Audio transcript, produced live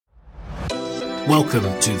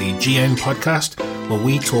Welcome to the GM podcast, where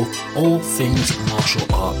we talk all things martial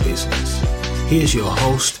art business. Here's your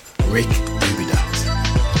host, Rick Dubidat.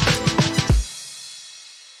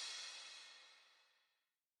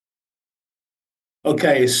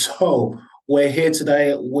 Okay, so we're here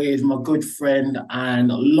today with my good friend and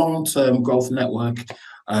long-term growth network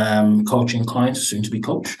coaching client, soon to be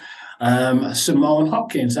coach, Simone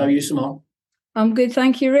Hopkins. How are you, Simone? I'm good,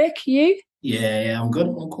 thank you, Rick. You? Yeah, I'm good.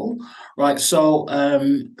 I'm cool. Right, so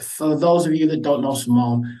for those of you that don't know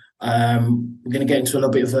Simone, we're going to get into a little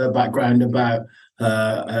bit of her background about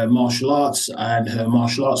her martial arts and her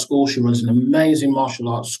martial arts school. She runs an amazing martial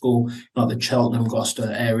arts school in the Cheltenham,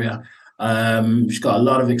 Gloucester area. She's got a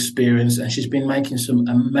lot of experience, and she's been making some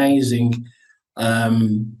amazing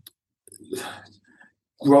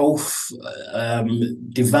growth,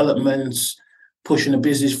 developments, pushing the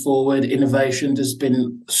business forward, innovation. There's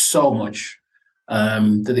been so much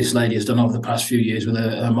that this lady has done over the past few years with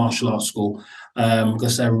her martial arts school.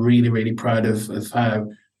 Because they're really, really proud of how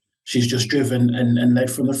she's just driven and led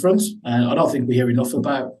from the front. And I don't think we hear enough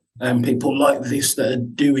about people like this that are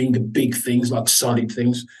doing big things, like solid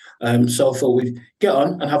things. So I thought we'd get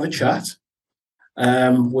on and have a chat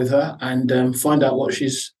with her and find out what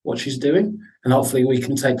she's doing. And hopefully we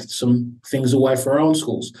can take some things away for our own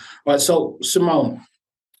schools. Right, so Simone,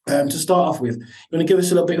 to start off with, you want to give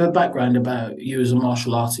us a little bit of a background about you as a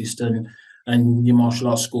martial artist and your martial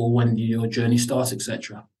arts school, when your journey started,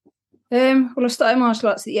 etc.? Well, I started martial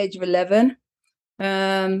arts at the age of 11.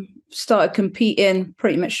 Started competing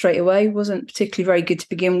pretty much straight away. Wasn't particularly very good to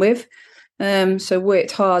begin with. So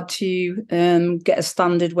worked hard to get a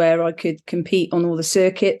standard where I could compete on all the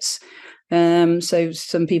circuits. So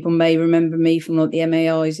some people may remember me from like the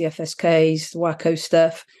MAIs, the FSKs, the WACO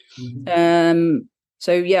stuff. Mm-hmm.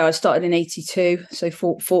 So yeah, I started in 82, so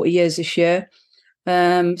 40 years this year.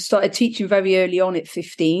 Started teaching very early on at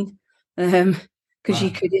 15, because wow.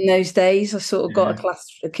 You could in those days. I sort of got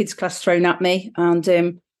a kids class thrown at me, and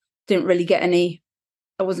didn't really get any.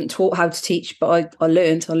 I wasn't taught how to teach, but I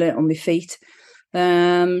learned on my feet.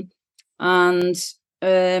 I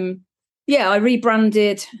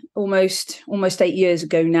rebranded almost 8 years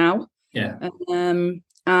ago now. Yeah.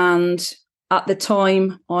 And at the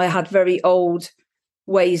time, I had very old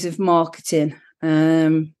ways of marketing.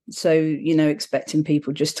 So, expecting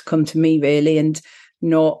people just to come to me really, and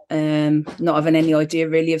not having any idea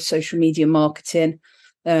really of social media marketing,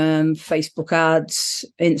 Facebook ads,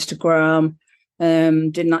 Instagram.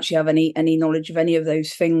 Didn't actually have any knowledge of any of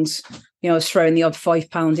those things. I was throwing the odd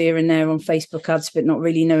 £5 here and there on Facebook ads, but not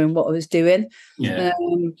really knowing what I was doing. Yeah.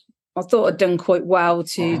 I thought I'd done quite well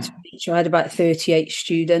to teach. I had about 38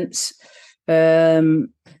 students.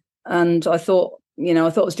 And I thought I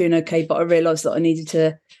was doing okay, but I realised that I needed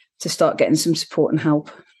to start getting some support and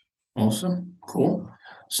help. Awesome. Cool.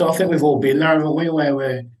 So I think we've all been there, haven't we, where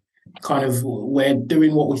we're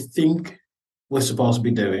doing what we think we're supposed to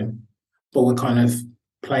be doing, but we're kind of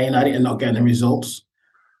playing at it and not getting the results.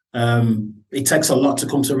 It takes a lot to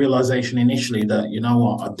come to realization initially that, you know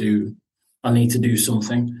what, I need to do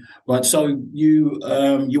something. Right. So you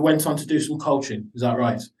went on to do some coaching. Is that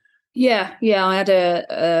right? Yeah. I had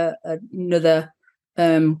another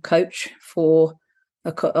coach for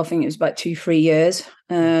I think it was about 2-3 years,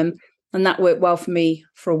 and that worked well for me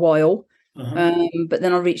for a while. Uh-huh. But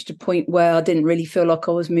then I reached a point where I didn't really feel like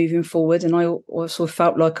I was moving forward, and I also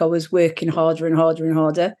felt like I was working harder and harder and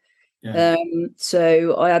harder. Yeah.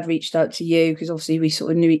 So I had reached out to you because obviously we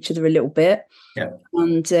sort of knew each other a little bit. Yeah.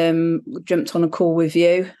 And jumped on a call with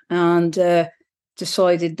you and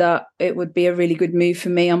decided that it would be a really good move for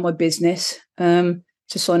me and my business to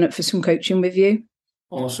sign up for some coaching with you.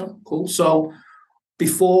 Awesome. Cool. So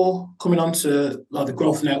before coming on to the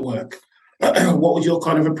growth network, what was your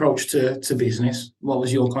kind of approach to business? What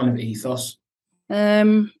was your kind of ethos?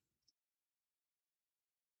 I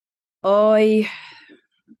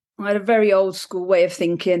had a very old school way of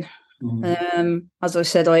thinking. Mm-hmm. As I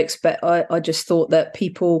said, I just thought that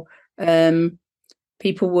people would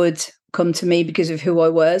come to me because of who I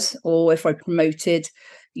was, or if I promoted,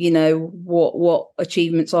 what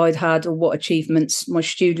achievements I'd had, or what achievements my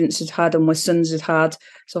students had had, and my sons had had.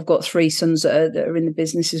 So I've got 3 sons that are in the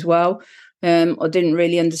business as well. I didn't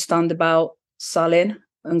really understand about selling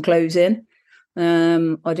and closing.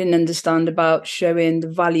 I didn't understand about showing the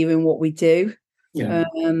value in what we do. Yeah.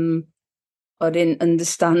 I didn't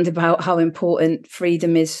understand about how important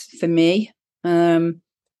freedom is for me. I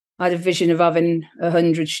had a vision of having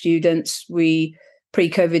 100 students.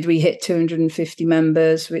 Pre-COVID, we hit 250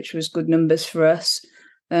 members, which was good numbers for us.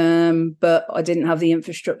 But I didn't have the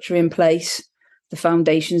infrastructure in place the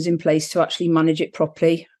foundations in place to actually manage it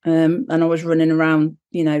properly. And I was running around,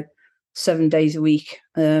 7 days a week,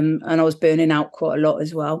 and I was burning out quite a lot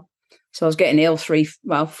as well. So I was getting ill 4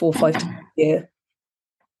 or 5 times a year.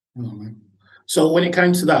 So when it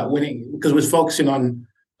came to that, because we're focusing on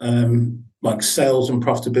like sales and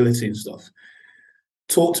profitability and stuff,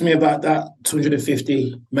 talk to me about that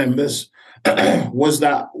 250 members. Was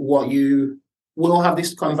that what we all have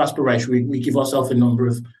this kind of aspiration? We give ourselves a number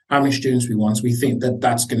of how many students we want. We think that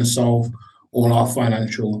that's going to solve all our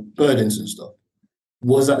financial burdens and stuff.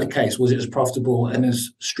 Was that the case? Was it as profitable and as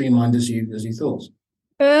streamlined as you thought?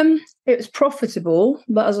 It was profitable,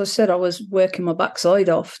 but as I said, I was working my backside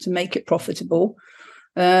off to make it profitable.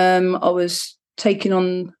 I was taking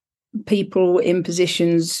on people in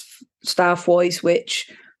positions staff-wise,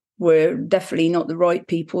 which were definitely not the right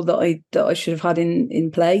people that I should have had in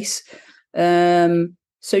place.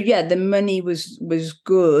 So yeah, the money was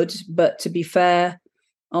good, but to be fair,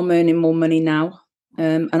 I'm earning more money now,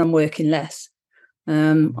 and I'm working less.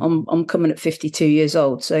 I'm coming at 52 years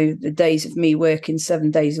old, so the days of me working 7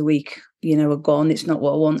 days a week, are gone. It's not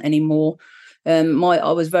what I want anymore. I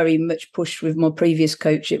was very much pushed with my previous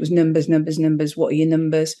coach. It was numbers. What are your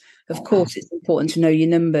numbers? Of course, it's important to know your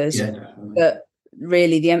numbers, but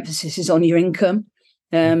really the emphasis is on your income,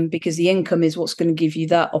 because the income is what's going to give you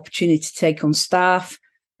that opportunity to take on staff,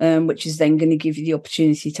 which is then going to give you the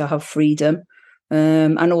opportunity to have freedom,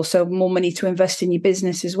 and also more money to invest in your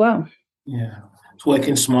business as well. Yeah. It's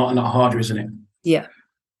working smarter, not harder, isn't it? Yeah.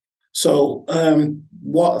 So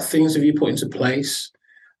what things have you put into place,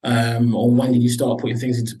 or when did you start putting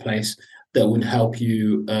things into place that would help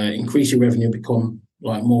you increase your revenue, become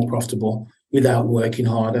like more profitable without working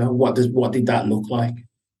harder? What did that look like?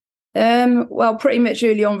 Well, pretty much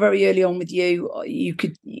very early on with you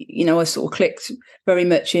could, I sort of clicked very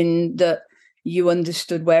much in that you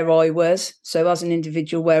understood where I was. So as an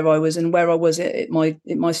individual, where I was and where I was at my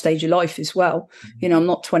stage of life as well. I'm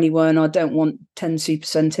not 21. I don't want 10 super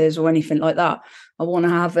centres or anything like that. I want to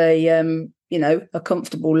have a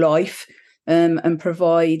comfortable life, and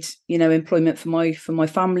provide, employment for my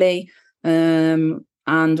family,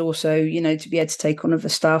 and also, to be able to take on other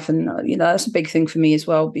staff. And, that's a big thing for me as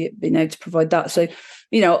well, being able to provide that. So,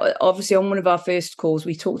 obviously on one of our first calls,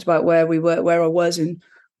 we talked about where we were, where I was and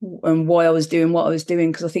why I was doing what I was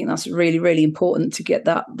doing, because I think that's really, really important to get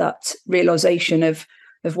that realization of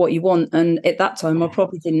what you want. And at that time, I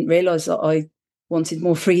probably didn't realize that I wanted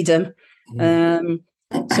more freedom. So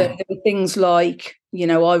there were things like,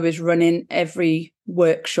 I was running every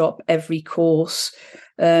workshop, every course,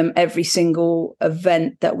 every single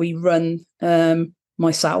event that we run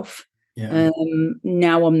myself. Yeah.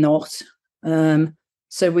 Now I'm not.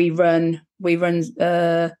 So we run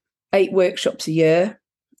 8 workshops a year,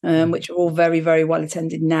 which are all very, very well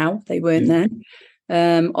attended now. They weren't then.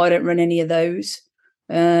 I don't run any of those.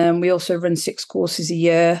 We also run 6 courses a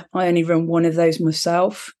year. I only run one of those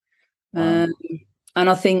myself. Wow. And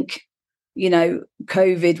I think,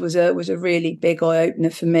 COVID was a really big eye opener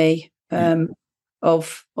for me,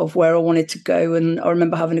 of where I wanted to go. And I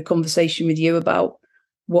remember having a conversation with you about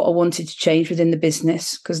what I wanted to change within the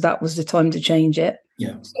business, because that was the time to change it.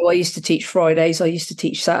 Yeah. So I used to teach Fridays. I used to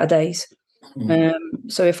teach Saturdays.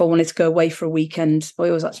 So if I wanted to go away for a weekend, I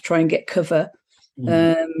always had to try and get cover.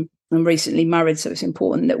 I'm recently married, so it's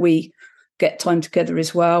important that we get time together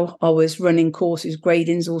as well. I was running courses,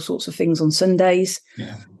 gradings, all sorts of things on Sundays.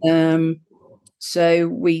 Yeah. So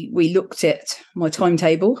we looked at my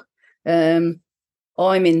timetable.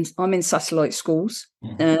 I'm in satellite schools.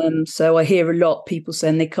 So I hear a lot of people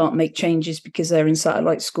saying they can't make changes because they're in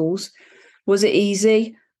satellite schools. Was it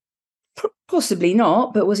easy? Possibly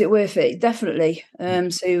not, but was it worth it? Definitely.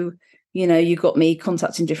 So, you got me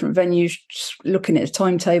contacting different venues, just looking at the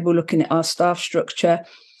timetable, looking at our staff structure.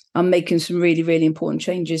 I'm making some really, really important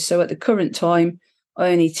changes. So at the current time, I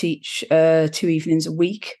only teach 2 evenings a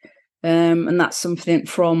week. And that's something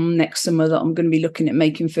from next summer that I'm going to be looking at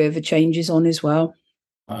making further changes on as well.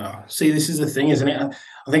 See, this is the thing, isn't it?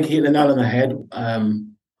 I think you hit the nail on the head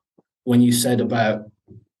when you said about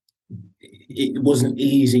it wasn't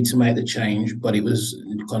easy to make the change, but it was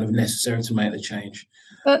kind of necessary to make the change.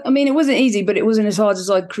 It wasn't easy, but it wasn't as hard as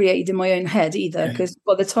I'd created in my own head either. Because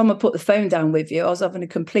by the time I put the phone down with you, I was having a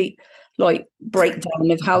complete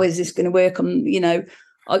breakdown of how is this going to work.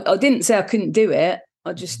 I didn't say I couldn't do it.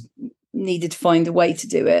 I just needed to find a way to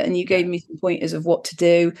do it. And you gave me some pointers of what to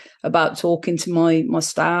do, about talking to my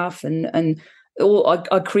staff, and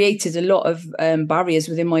I created a lot of barriers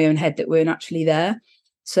within my own head that weren't actually there.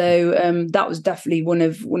 So that was definitely one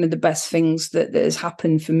of the best things that has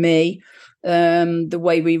happened for me. The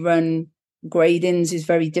way we run gradings is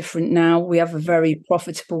very different now. We have a very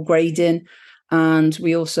profitable grading, and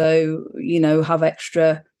we also, have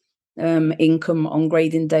extra income on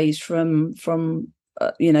grading days from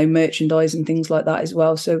merchandise and things like that as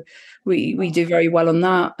well. So we do very well on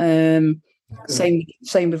that.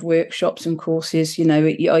 Same with workshops and courses.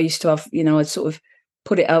 I used to have, I'd sort of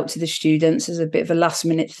put it out to the students as a bit of a last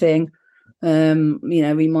minute thing.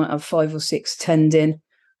 We might have 5 or 6 attending.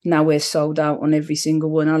 Now we're sold out on every single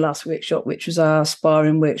one. Our last workshop, which was our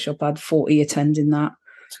sparring workshop, had 40 attending that.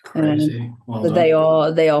 It's crazy. Well but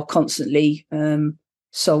they are constantly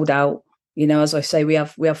sold out. As I say, we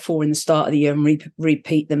have 4 in the start of the year and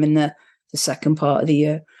repeat them in the second part of the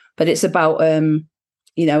year. But it's about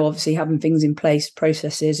obviously having things in place,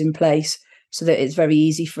 processes in place, so that it's very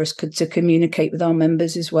easy for us to communicate with our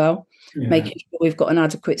members as well. Yeah. Making sure we've got an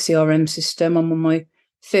adequate CRM system. I'm on my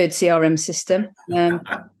 3rd CRM system. And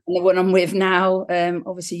the one I'm with now,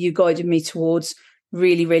 obviously you guided me towards.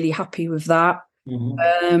 Really, really happy with that.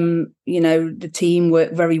 Mm-hmm. The team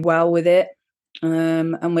worked very well with it.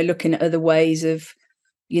 And we're looking at other ways of,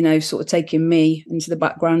 sort of taking me into the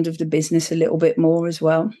background of the business a little bit more as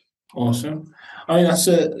well. Awesome. I mean, that's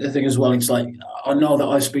the thing as well. It's like, I know that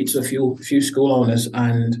I speak to a few school owners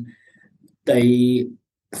and they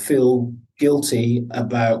feel guilty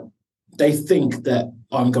they think that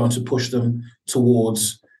I'm going to push them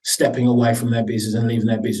towards stepping away from their business and leaving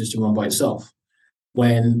their business to run by itself.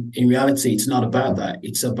 When in reality, it's not about that.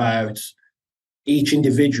 It's about each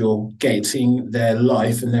individual getting their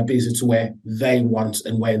life and their business to where they want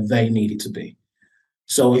and where they need it to be.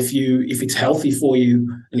 So if it's healthy for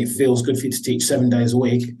you and it feels good for you to teach 7 days a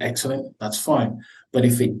week, excellent, that's fine. But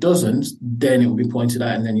if it doesn't, then it will be pointed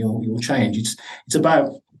out and then you'll change. It's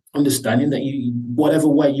about understanding that whatever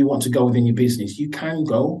way you want to go within your business, you can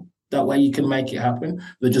go that way. You can make it happen.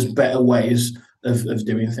 There are just better ways of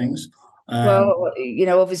doing things.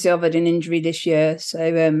 Obviously I've had an injury this year,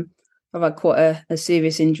 so I've had quite a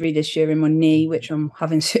serious injury this year in my knee, which I'm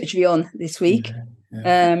having surgery on this week.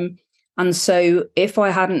 Yeah. And so if I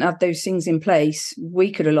hadn't had those things in place,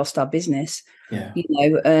 we could have lost our business. Yeah.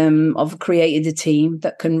 I've created a team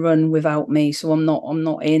that can run without me. So I'm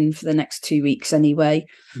not in for the next 2 weeks anyway.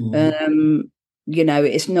 Mm.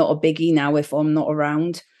 It's not a biggie now if I'm not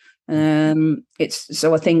around.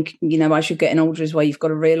 So I think, as you're getting older as well, you've got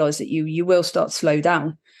to realise that you will start to slow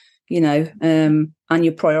down, and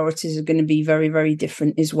your priorities are going to be very, very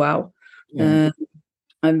different as well. Yeah.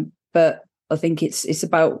 But I think it's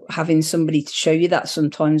about having somebody to show you that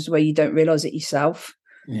sometimes where you don't realise it yourself.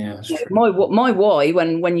 Yeah, that's true. My why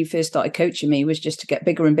when you first started coaching me was just to get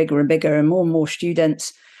bigger and bigger and bigger and more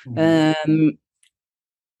students. Mm-hmm.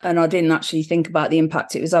 And I didn't actually think about the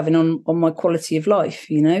impact it was having on my quality of life,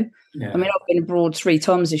 Yeah. I mean, I've been abroad 3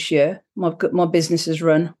 times this year. My business has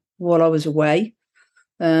run while I was away.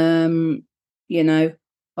 I've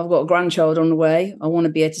got a grandchild on the way. I want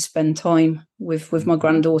to be able to spend time with my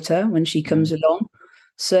granddaughter when she comes along.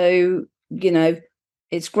 So,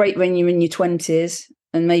 it's great when you're in your 20s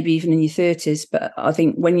and maybe even in your 30s. But I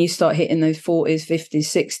think when you start hitting those 40s, 50s,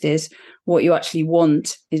 60s, what you actually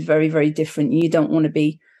want is very, very different. You don't want to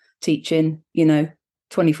be teaching,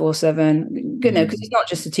 24/7, because it's not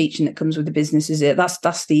just the teaching that comes with the business, is it?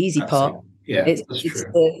 That's the easy part. Yeah, that's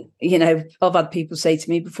true. I've had people say to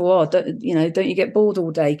me before, don't you get bored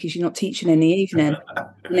all day because you're not teaching in the evening?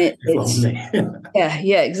 And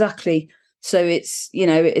yeah, exactly. So it's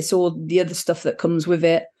all the other stuff that comes with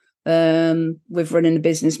it, with running a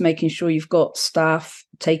business, making sure you've got staff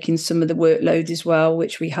taking some of the workload as well,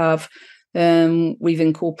 which we have. We've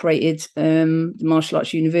incorporated the Martial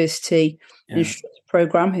Arts University instructor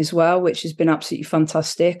program as well, which has been absolutely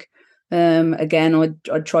fantastic. Again,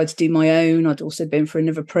 I'd tried to do my own. I'd also been for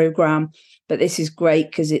another program, but this is great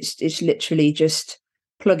because it's literally just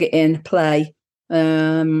plug it in, play.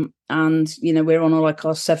 And we're on our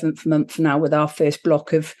 7th month now with our first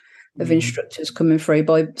block of instructors coming through.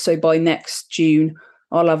 By next June,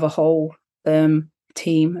 I'll have a whole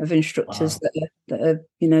team of instructors that are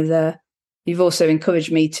there. You've also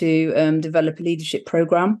encouraged me to develop a leadership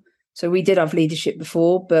program. So we did have leadership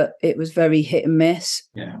before, but it was very hit and miss.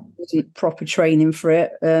 Yeah, it wasn't proper training for it.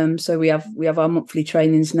 So we have our monthly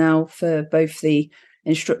trainings now for both the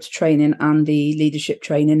instructor training and the leadership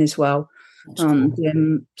training as well. That's and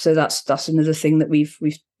cool. So that's another thing that we've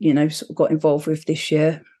sort of got involved with this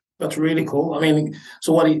year. That's really cool. I mean,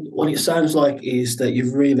 so what it sounds like is that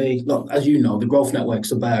you've really, as you know, the Growth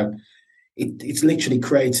Network's about it's literally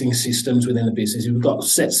creating systems within the business. We've got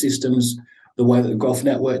set systems, the way that the Growth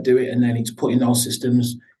Network do it, and then it's putting those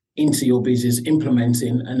systems into your business,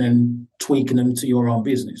 implementing, and then tweaking them to your own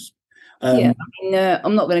business. Yeah, I mean,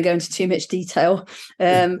 I'm not going to go into too much detail,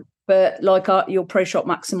 but like your Pro Shop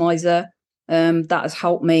Maximizer, that has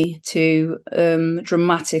helped me to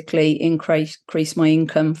dramatically increase my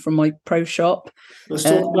income from my Pro Shop. Let's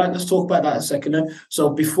talk about that a second. Then. So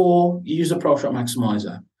before you use the Pro Shop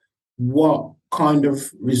Maximizer, what kind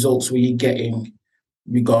of results were you getting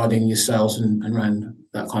regarding your sales and around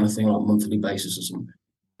that kind of thing, like monthly basis or something?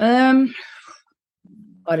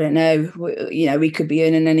 I don't know. We could be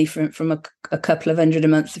earning anything from a couple of hundred a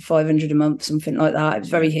month to 500 a month, something like that. It was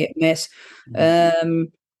very hit and miss.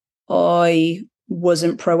 I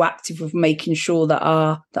wasn't proactive with making sure that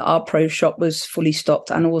our Pro Shop was fully stocked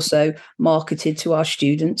and also marketed to our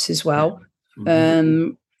students as well.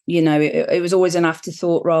 It was always an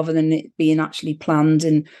afterthought rather than it being actually planned,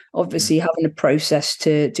 and obviously having a process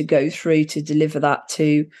to go through to deliver that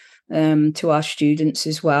to our students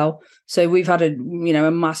as well. So we've had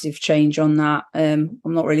a massive change on that. I'm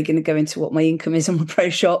not really going to go into what my income is on my Pro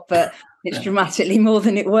Shop, but it's dramatically more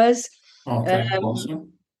than it was. Okay,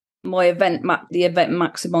 awesome. My the event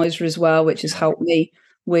maximizer as well, which has helped me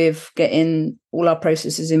with getting all our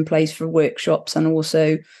processes in place for workshops and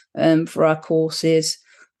also for our courses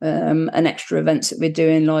and extra events that we're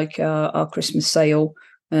doing, like our Christmas sale.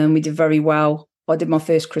 We did very well. I did my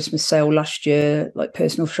first Christmas sale last year, like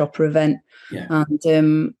personal shopper event.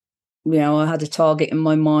 And I had a target in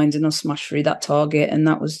my mind and I smashed through that target, and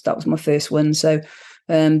that was my first one. So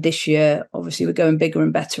this year, obviously, we're going bigger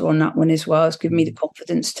and better on that one as well. It's given me the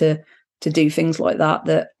confidence to do things like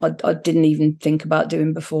that I didn't even think about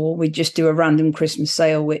doing before. We just do a random Christmas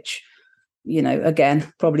sale, which,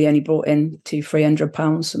 again, probably only brought in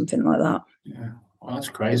 £200-300, something like that. Yeah, well, that's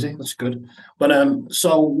crazy. That's good. But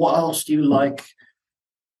so what else do you like?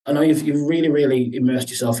 I know you've really, really immersed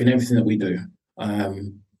yourself in everything that we do,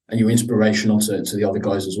 and you're inspirational to the other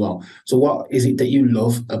guys as well. So what is it that you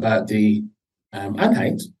love about and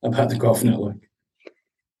hate about the Growth Network?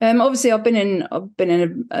 Obviously, I've been in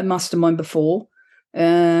a mastermind before,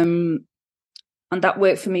 and that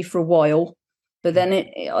worked for me for a while. But then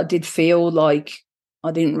I did feel like I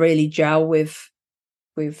didn't really gel with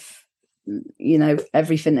everything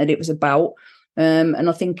that it was about. And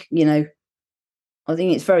I think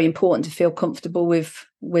it's very important to feel comfortable with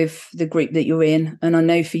the group that you're in. And I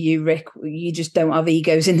know for you, Rick, you just don't have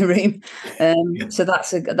egos in the room. So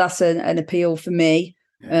that's an appeal for me.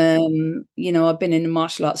 I've been in the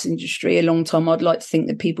martial arts industry a long time. I'd like to think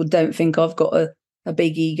that people don't think I've got a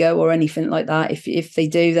big ego or anything like that. If they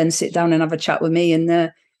do, then sit down and have a chat with me,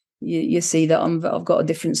 and you see that I've got a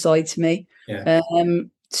different side to me.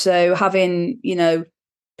 So having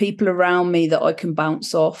people around me that I can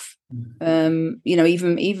bounce off,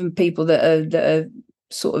 even people that are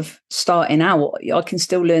sort of starting out, I can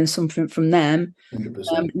still learn something from them.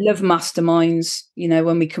 100%. Love masterminds,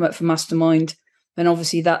 when we come up for mastermind, and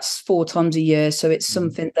obviously that's 4 times a year. So it's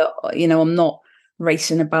something that, I'm not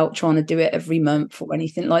racing about trying to do it every month or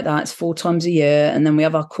anything like that. It's 4 times a year. And then we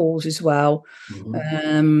have our calls as well.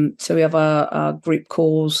 So we have our group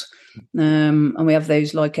calls, and we have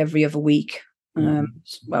those like every other week. Well,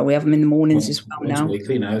 we have them in the mornings as well now. Once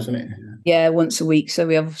weekly now, isn't it? Yeah, once a week. So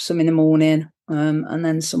we have some in the morning, and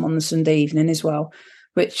then some on the Sunday evening as well,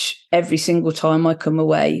 which every single time I come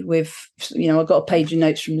away with, I got a page of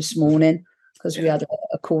notes from this morning because we had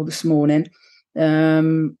a call this morning.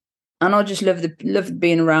 And I just love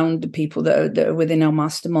being around the people that are within our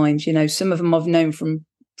masterminds. Some of them I've known from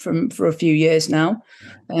for a few years now,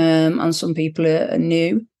 and some people are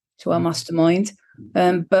new to our mastermind.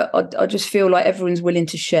 But I just feel like everyone's willing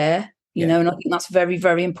to share, and I think that's very,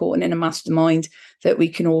 very important in a mastermind, that we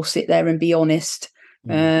can all sit there and be honest,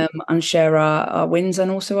 and share our wins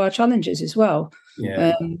and also our challenges as well.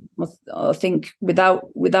 I think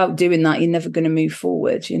without doing that, you're never going to move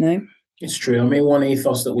forward. It's true. I mean, one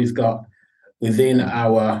ethos that we've got within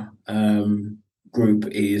our group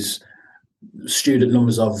is student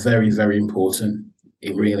numbers are very, very important.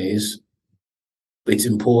 It really is. It's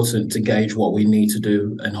important to gauge what we need to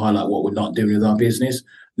do and highlight what we're not doing with our business,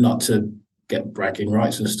 not to get bragging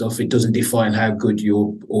rights and stuff. It doesn't define how good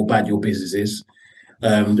or bad your business is.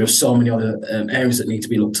 There's so many other areas that need to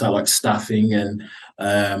be looked at, like staffing and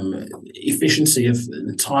efficiency of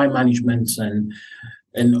time management and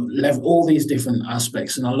all these different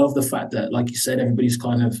aspects. And I love the fact that, like you said, everybody's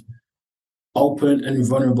kind of open and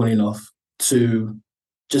vulnerable enough to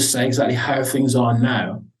just say exactly how things are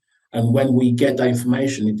now. And when we get that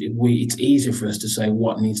information, it's easier for us to say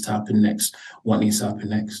what needs to happen next,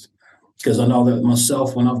 Because I know that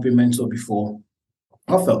myself, when I've been mentored before,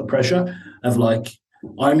 I felt the pressure of like,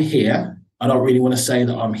 I'm here. I don't really want to say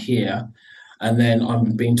that I'm here. And then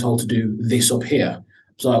I'm being told to do this up here.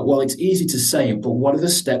 It's like, well, it's easy to say it, but what are the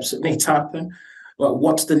steps that need to happen? Well,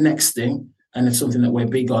 what's the next thing? And it's something that we're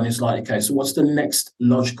big on is like, okay, so what's the next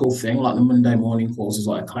logical thing? Like the Monday morning calls is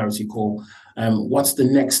like a clarity call. What's the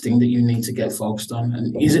next thing that you need to get focused on?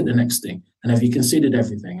 And is it the next thing? And have you considered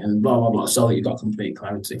everything? And blah, blah, blah, so that you've got complete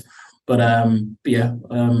clarity. I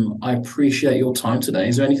appreciate your time today.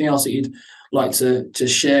 Is there anything else that you'd like to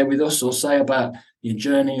share with us or say about your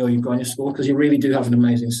journey or you've gone to school? Because you really do have an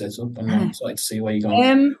amazing setup, and I'm excited to see where you're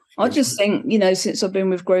going. I just think, since I've been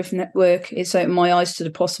with Growth Network, it's opened my eyes to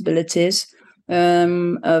the possibilities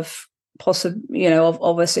of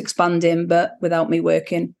us expanding, but without me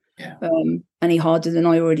working any harder than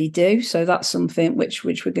I already do. So that's something which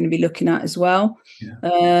we're going to be looking at as well.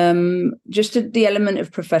 Just the element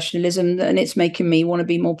of professionalism, and it's making me want to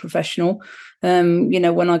be more professional.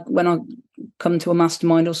 When I come to a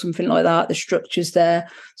mastermind or something like that, the structure's there.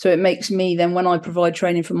 So it makes me then, when I provide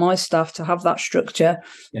training for my staff, to have that structure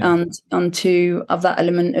and to have that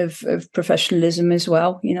element of professionalism as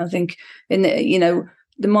well. I think in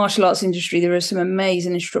the martial arts industry, there are some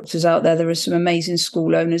amazing instructors out there. There are some amazing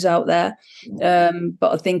school owners out there.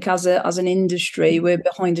 But I think as an industry, we're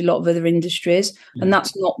behind a lot of other industries. And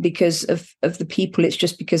that's not because of the people. It's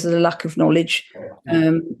just because of the lack of knowledge.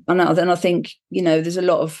 And then I think, there's a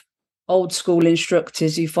lot of old school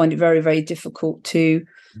instructors who find it very, very difficult to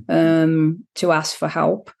ask for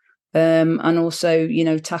help. And also,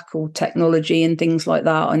 tackle technology and things like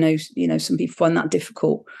that. I know, some people find that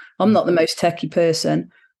difficult. I'm not the most techie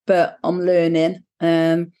person, but I'm learning,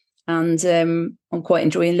 and I'm quite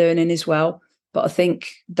enjoying learning as well. But I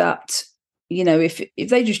think that, if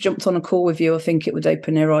they just jumped on a call with you, I think it would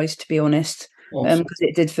open their eyes, to be honest, because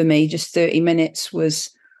it did for me. Just 30 minutes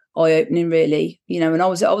was eye-opening, really. And I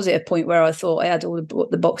was at a point where I thought I had all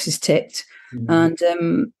the boxes ticked, and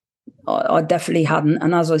I definitely hadn't.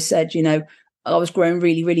 And as I said, I was growing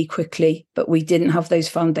really, really quickly, but we didn't have those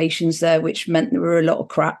foundations there, which meant there were a lot of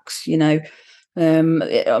cracks. It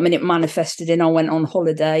manifested in I went on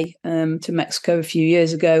holiday to Mexico a few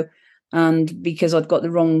years ago, and because I'd got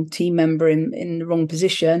the wrong team member in the wrong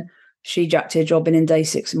position, she jacked her job in day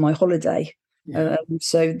 6 of my holiday.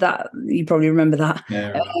 So that, you probably remember that.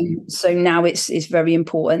 So now it's very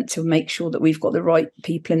important to make sure that we've got the right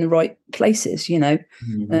people in the right places, so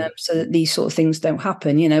that these sort of things don't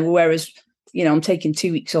happen, whereas, I'm taking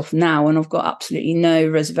 2 weeks off now and I've got absolutely no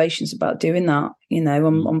reservations about doing that.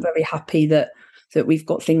 I'm very happy that we've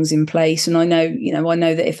got things in place. And I know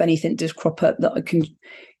that if anything does crop up, that I can,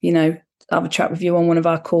 have a chat with you on one of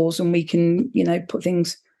our calls and we can, put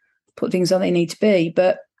things how they need to be.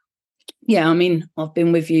 But yeah, I've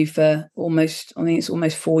been with you for almost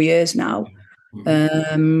 4 years now.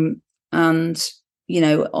 And,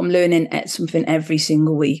 I'm learning something every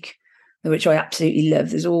single week, which I absolutely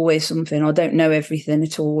love. There's always something. I don't know everything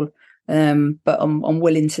at all, but I'm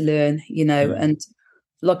willing to learn, and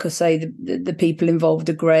like I say, the people involved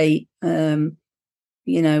are great. I'm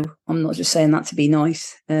not just saying that to be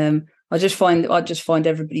nice. I just find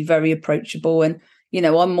everybody very approachable, and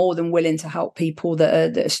I'm more than willing to help people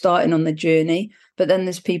that are starting on the journey. But then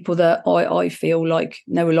there's people that I feel like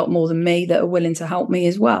know a lot more than me that are willing to help me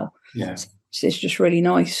as well. So it's just really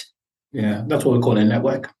nice. Yeah, that's what we call a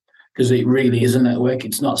network, because it really is a network.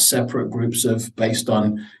 It's not separate groups based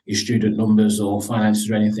on your student numbers or finances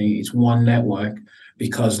or anything. It's one network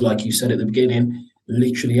because, like you said at the beginning,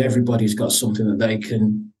 literally everybody's got something that they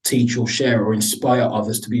can teach or share or inspire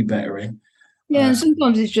others to be better in. Yeah, and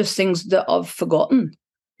sometimes it's just things that I've forgotten.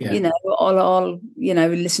 I'll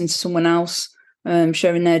listen to someone else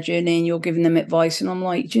sharing their journey, and you're giving them advice, and I'm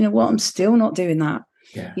like, do you know what? I'm still not doing that.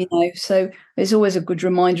 So it's always a good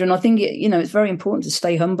reminder, and I think it's very important to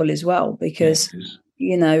stay humble as well, because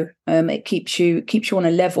it keeps you on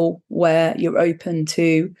a level where you're open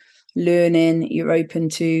to learning, you're open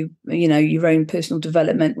to your own personal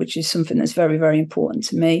development, which is something that's very, very important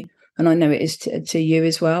to me, and I know it is to you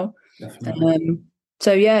as well.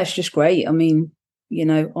 So yeah, it's just great. I'm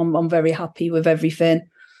very happy with everything,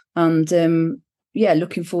 and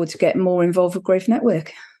looking forward to getting more involved with Growth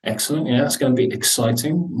Network. Excellent. Yeah, that's going to be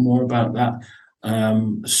exciting. More about that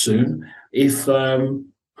soon. If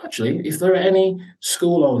there are any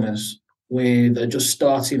school owners that are just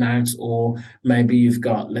starting out, or maybe you've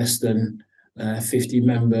got less than 50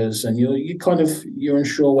 members, and you're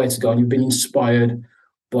unsure where to go, and you've been inspired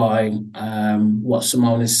by what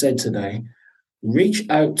Simone has said today, reach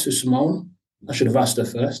out to Simone. I should have asked her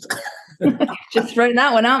first. Just thrown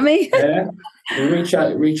that one at me. Yeah,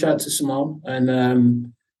 reach out to Simone,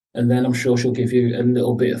 and then I'm sure she'll give you a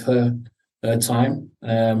little bit of her time,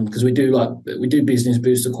 because we do business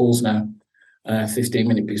booster calls now,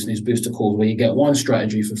 15-minute business booster calls where you get one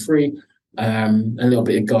strategy for free, a little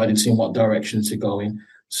bit of guidance in what direction to go in.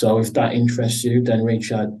 So if that interests you, then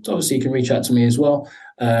reach out. Obviously, you can reach out to me as well.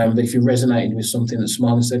 But if you resonated with something that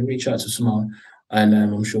Simone said, reach out to Simone, and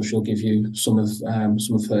I'm sure she'll give you some of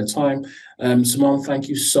her time. Simone, thank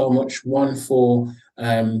you so much. One, for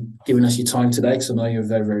giving us your time today, because I know you're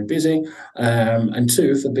very, very busy. And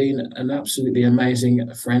two, for being an absolutely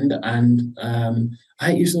amazing friend. And I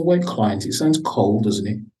hate using the word client. It sounds cold, doesn't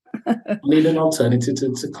it? I need an alternative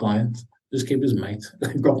to client. Just keep us mate.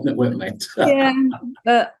 Rob Network mate. Yeah,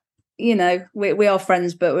 but we are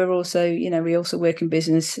friends, but we're also, we also work in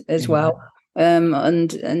business as well.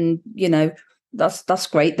 And that's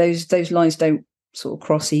great. Those lines don't sort of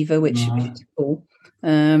cross either, which is cool.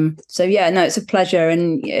 So yeah, no, it's a pleasure.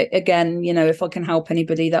 And again, if I can help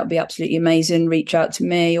anybody, that would be absolutely amazing. Reach out to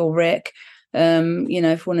me or Rick. If you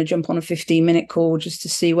want to jump on a 15-minute call just to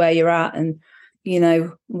see where you're at and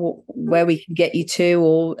where we can get you to,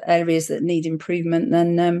 or areas that need improvement,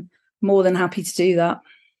 then more than happy to do that.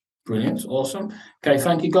 Brilliant. Awesome. Okay,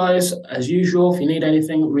 thank you guys. As usual, if you need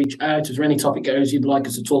anything, reach out. Is there any topic areas you'd like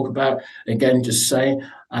us to talk about? Again, just say,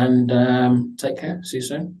 and take care. See you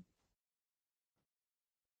soon.